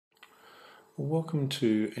Welcome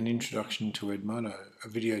to an introduction to Edmodo, a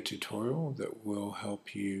video tutorial that will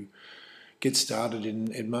help you get started in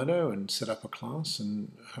Edmodo and set up a class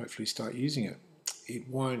and hopefully start using it. It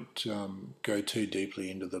won't go too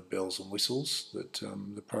deeply into the bells and whistles that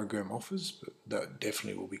the program offers, but that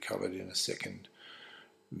definitely will be covered in a second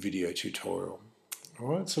video tutorial.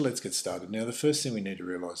 Alright, so let's get started. Now the first thing we need to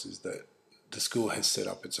realise is that the school has set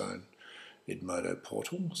up its own Edmodo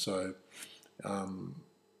portal, so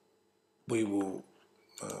we will,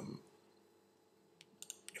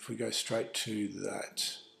 if we go straight to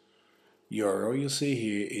that URL, you'll see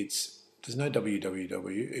here there's no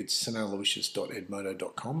www, it's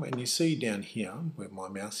st.aloysius.edmodo.com, and you see down here where my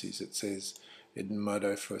mouse is, it says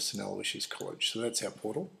Edmodo for St Aloysius College. So that's our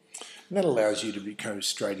portal, and that allows you to go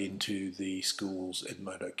straight into the school's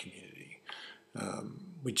Edmodo community,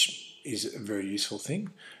 which is a very useful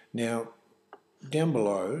thing. Now, down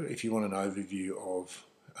below, if you want an overview of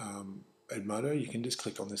Edmodo, you can just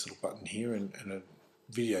click on this little button here and a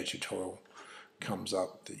video tutorial comes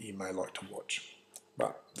up that you may like to watch.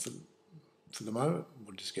 But for the moment,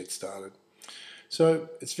 we'll just get started. So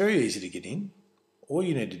it's very easy to get in. All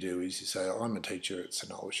you need to do is you say, I'm a teacher at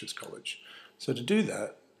St Aloysius College. So to do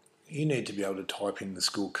that, you need to be able to type in the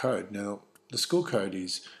school code. Now, the school code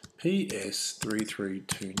is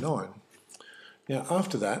PS3329. Now,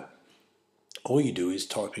 after that, all you do is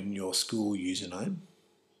type in your school username,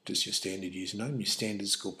 just your standard username, your standard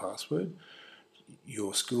school password,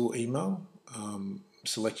 your school email,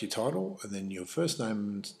 select your title, and then your first name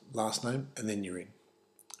and last name, and then you're in.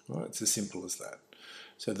 Right, it's as simple as that.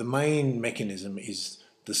 So the main mechanism is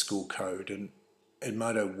the school code, and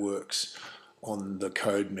Edmodo works on the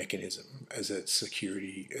code mechanism as its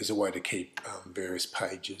security, as a way to keep various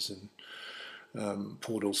pages and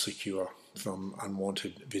portals secure from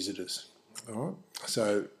unwanted visitors. All right,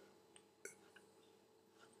 so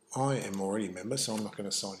I am already a member, so I'm not going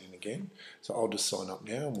to sign in again. So I'll just sign up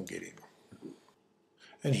now and we'll get in.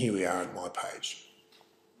 And here we are at my page.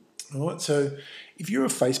 All right, so if you're a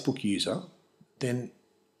Facebook user, then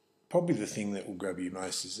probably the thing that will grab you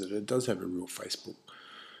most is that it does have a real Facebook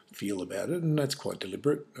feel about it, and that's quite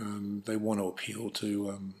deliberate. They want to appeal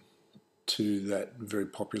to that very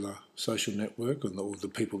popular social network or the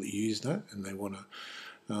people that use that, and they want to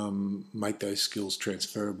make those skills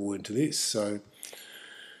transferable into this. So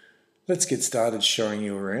let's get started showing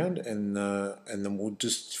you around, and then we'll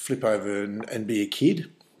just flip over and be a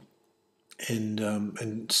kid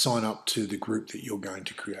and sign up to the group that you're going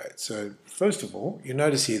to create. So first of all, you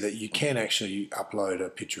notice here that you can actually upload a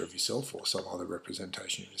picture of yourself or some other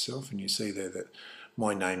representation of yourself, and you see there that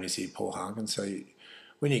my name is here, Paul Harkin, so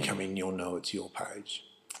when you come in you'll know it's your page.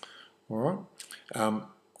 All right.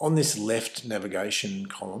 On this left navigation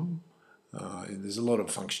column, there's a lot of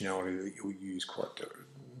functionality that you'll use quite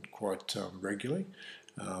regularly.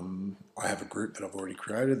 I have a group that I've already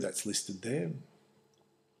created that's listed there.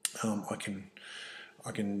 I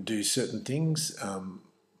can do certain things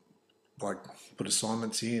like put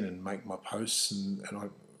assignments in and make my posts and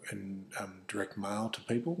direct mail to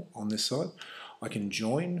people on this side. I can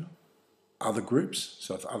join other groups,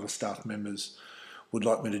 so if other staff members would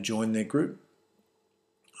like me to join their group,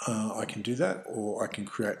 I can do that, or I can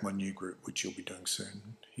create my new group, which you'll be doing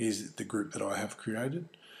soon. Here's the group that I have created.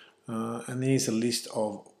 And here's a list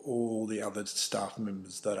of all the other staff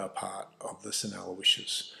members that are part of the St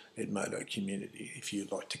Aloysius Edmodo community, if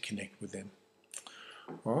you'd like to connect with them.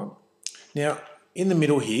 All right. Now, in the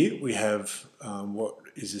middle here, we have what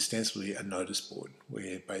is ostensibly a notice board,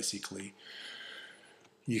 where basically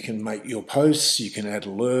you can make your posts, you can add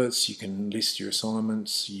alerts, you can list your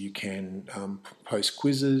assignments, you can post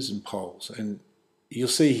quizzes and polls. And you'll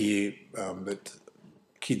see here that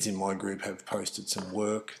kids in my group have posted some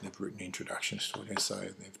work. They've written introductions to an essay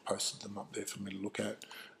and they've posted them up there for me to look at.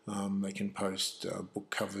 They can post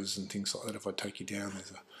book covers and things like that. If I take you down,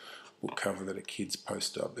 there's a book cover that a kid's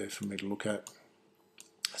posted up there for me to look at.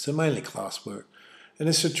 So mainly classwork. And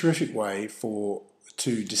it's a terrific way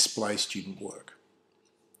to display student work.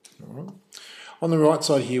 All right. On the right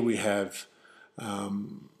side here we have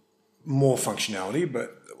more functionality,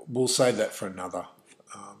 but we'll save that for another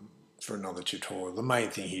tutorial. The main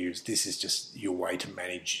thing here is this is just your way to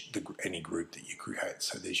manage any group that you create.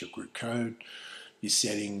 So there's your group code, your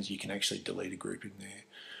settings. You can actually delete a group in there.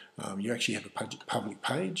 You actually have a public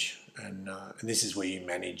page, and this is where you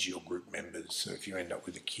manage your group members. So if you end up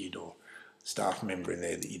with a kid or staff member in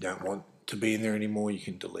there that you don't want to be in there anymore, you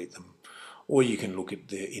can delete them, or you can look at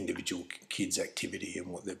the individual kids' activity and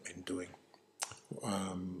what they've been doing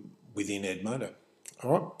within Edmodo.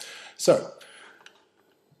 All right. So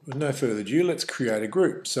with no further ado, let's create a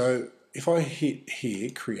group. So if I hit here,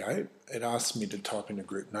 create, it asks me to type in a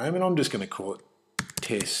group name, and I'm just going to call it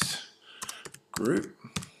test group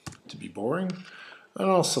to be boring. And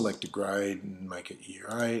I'll select a grade and make it year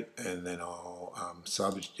 8, and then I'll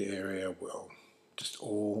subject area, well, just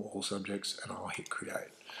all subjects, and I'll hit create.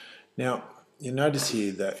 Now, you notice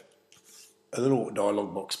here that a little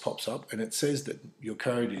dialog box pops up, and it says that your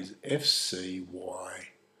code is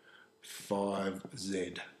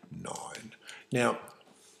FCY5Z9. Now,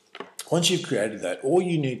 once you've created that, all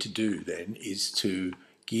you need to do then is to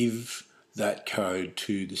give that code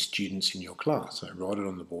to the students in your class. So write it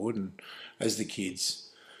on the board, and as the kids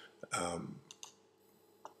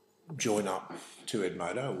join up to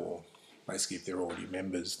Edmodo, or basically if they're already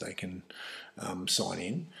members, they can sign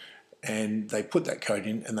in, and they put that code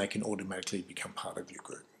in and they can automatically become part of your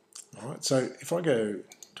group. All right, so if I go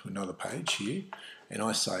to another page here and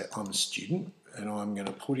I say I'm a student, and I'm going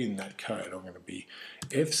to put in that code, I'm going to be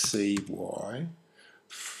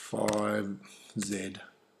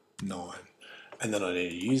FCY5Z9, and then I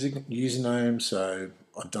need a username. So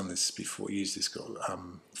I've done this before, used this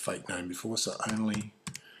fake name before, so only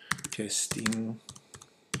testing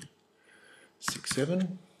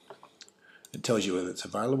 67. It tells you whether it's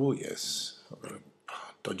available. Yes, I've got a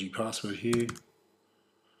dodgy password here.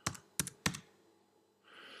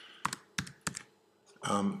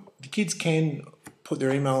 The kids can put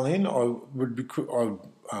their email in. I would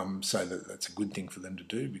say that that's a good thing for them to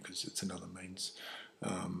do, because it's another means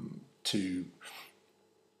to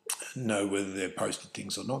know whether they've posted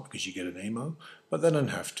things or not, because you get an email, but they don't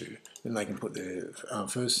have to. Then they can put their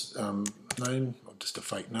first name, or just a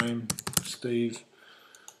fake name, Steve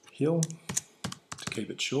Hill, to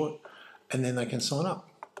keep it short, and then they can sign up.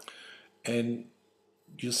 And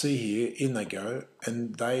you'll see here, in they go,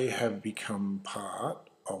 and they have become part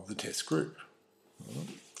of the test group.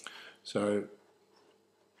 So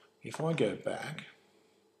if I go back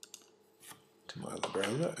to my other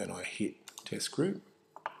browser and I hit test group,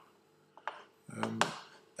 and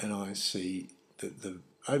I see that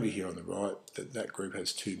over here on the right that group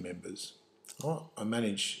has 2 members. I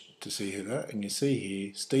managed to see that, and you see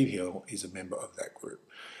here Steve Hill is a member of that group.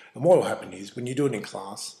 And what will happen is, when you do it in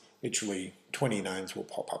class, literally 20 names will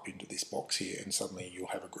pop up into this box here, and suddenly you'll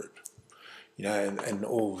have a group. You know, and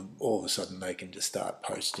all of a sudden they can just start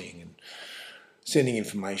posting and sending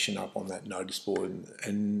information up on that notice board,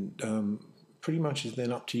 and pretty much is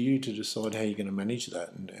then up to you to decide how you're going to manage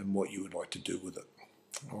that and what you would like to do with it.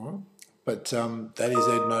 All right, but that is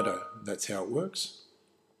Edmodo. That's how it works.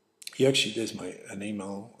 There's an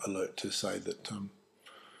email alert to say that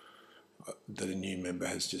that a new member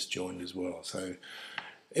has just joined as well. So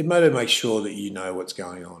Edmodo makes sure that you know what's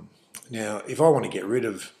going on. Now, if I want to get rid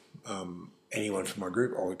of anyone from my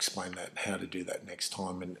group, I'll explain how to do that next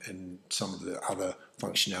time, and some of the other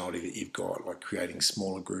functionality that you've got, like creating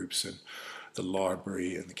smaller groups, and the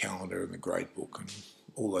library and the calendar and the grade book, and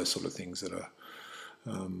all those sort of things that are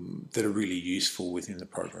really useful within the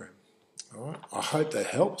program. All right, I hope that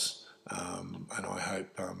helps, and I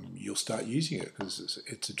hope you'll start using it, because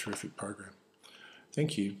it's a terrific program.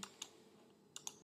 Thank you.